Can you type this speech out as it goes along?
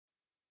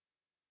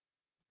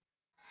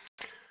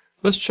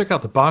Let's check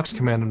out the box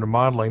command under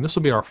modeling. This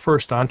will be our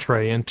first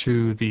entree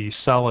into the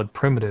solid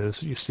primitives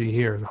that you see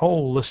here. A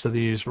whole list of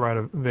these right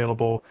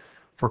available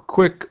for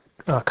quick,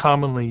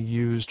 commonly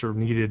used or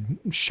needed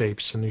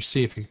shapes. And you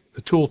see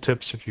the tool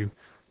tips, if you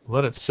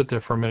let it sit there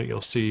for a minute,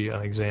 you'll see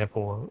an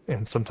example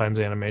and sometimes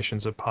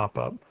animations that pop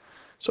up.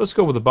 So let's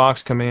go with the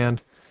box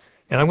command.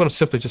 And I'm going to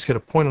simply just hit a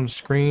point on the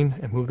screen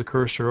and move the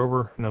cursor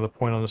over another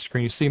point on the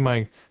screen. You see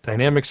my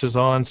dynamics is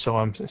on, so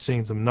I'm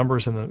seeing some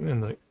numbers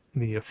in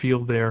the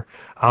field there.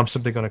 I'm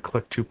simply going to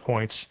click 2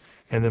 points.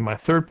 And then my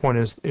third point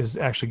is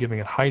actually giving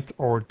it height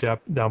or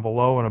depth down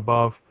below and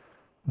above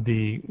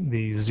the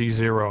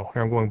Z0.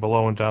 Here I'm going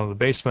below and down to the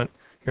basement.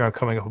 Here I'm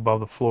coming up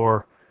above the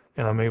floor,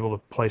 and I'm able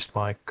to place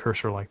my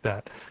cursor like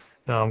that.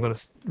 Now I'm going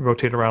to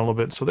rotate around a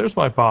little bit. So there's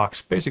my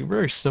box. Basically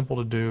very simple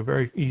to do,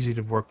 very easy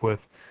to work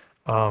with.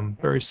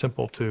 Very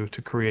simple to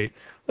create.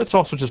 Let's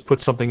also just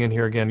put something in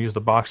here again, use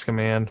the box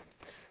command,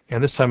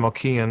 and this time I'll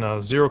key in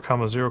 0,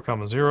 0,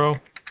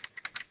 0,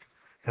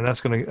 and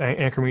that's going to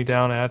anchor me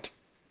down at,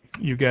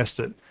 you guessed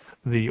it,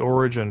 the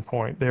origin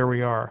point. There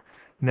we are.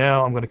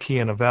 Now I'm going to key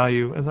in a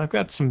value, and I've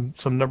got some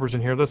numbers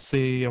in here. Let's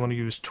see, I'm going to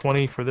use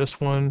 20 for this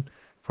one,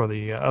 for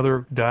the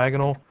other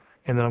diagonal,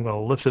 and then I'm going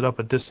to lift it up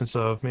a distance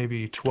of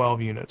maybe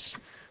 12 units.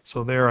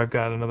 So there I've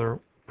got another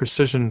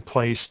precision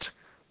placed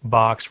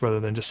box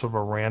rather than just sort of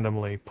a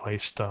randomly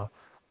placed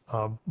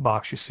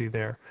box you see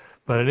there.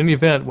 But in any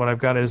event, what I've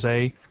got is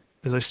a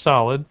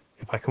solid.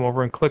 If I come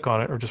over and click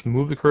on it, or just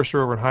move the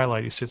cursor over and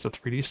highlight, you see it's a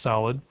 3D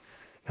solid.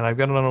 And I've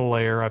got it on a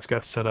layer I've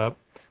got set up,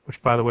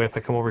 which, by the way, if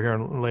I come over here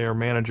in Layer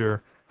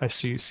Manager, I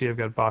see I've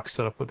got box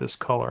set up with this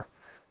color.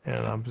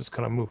 And I'm just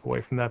going to move away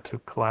from that to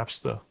collapse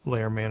the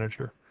Layer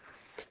Manager.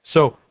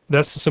 So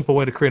that's the simple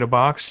way to create a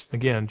box.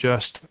 Again,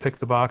 just pick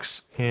the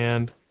box,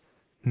 and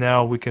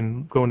now we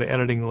can go into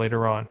editing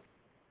later on.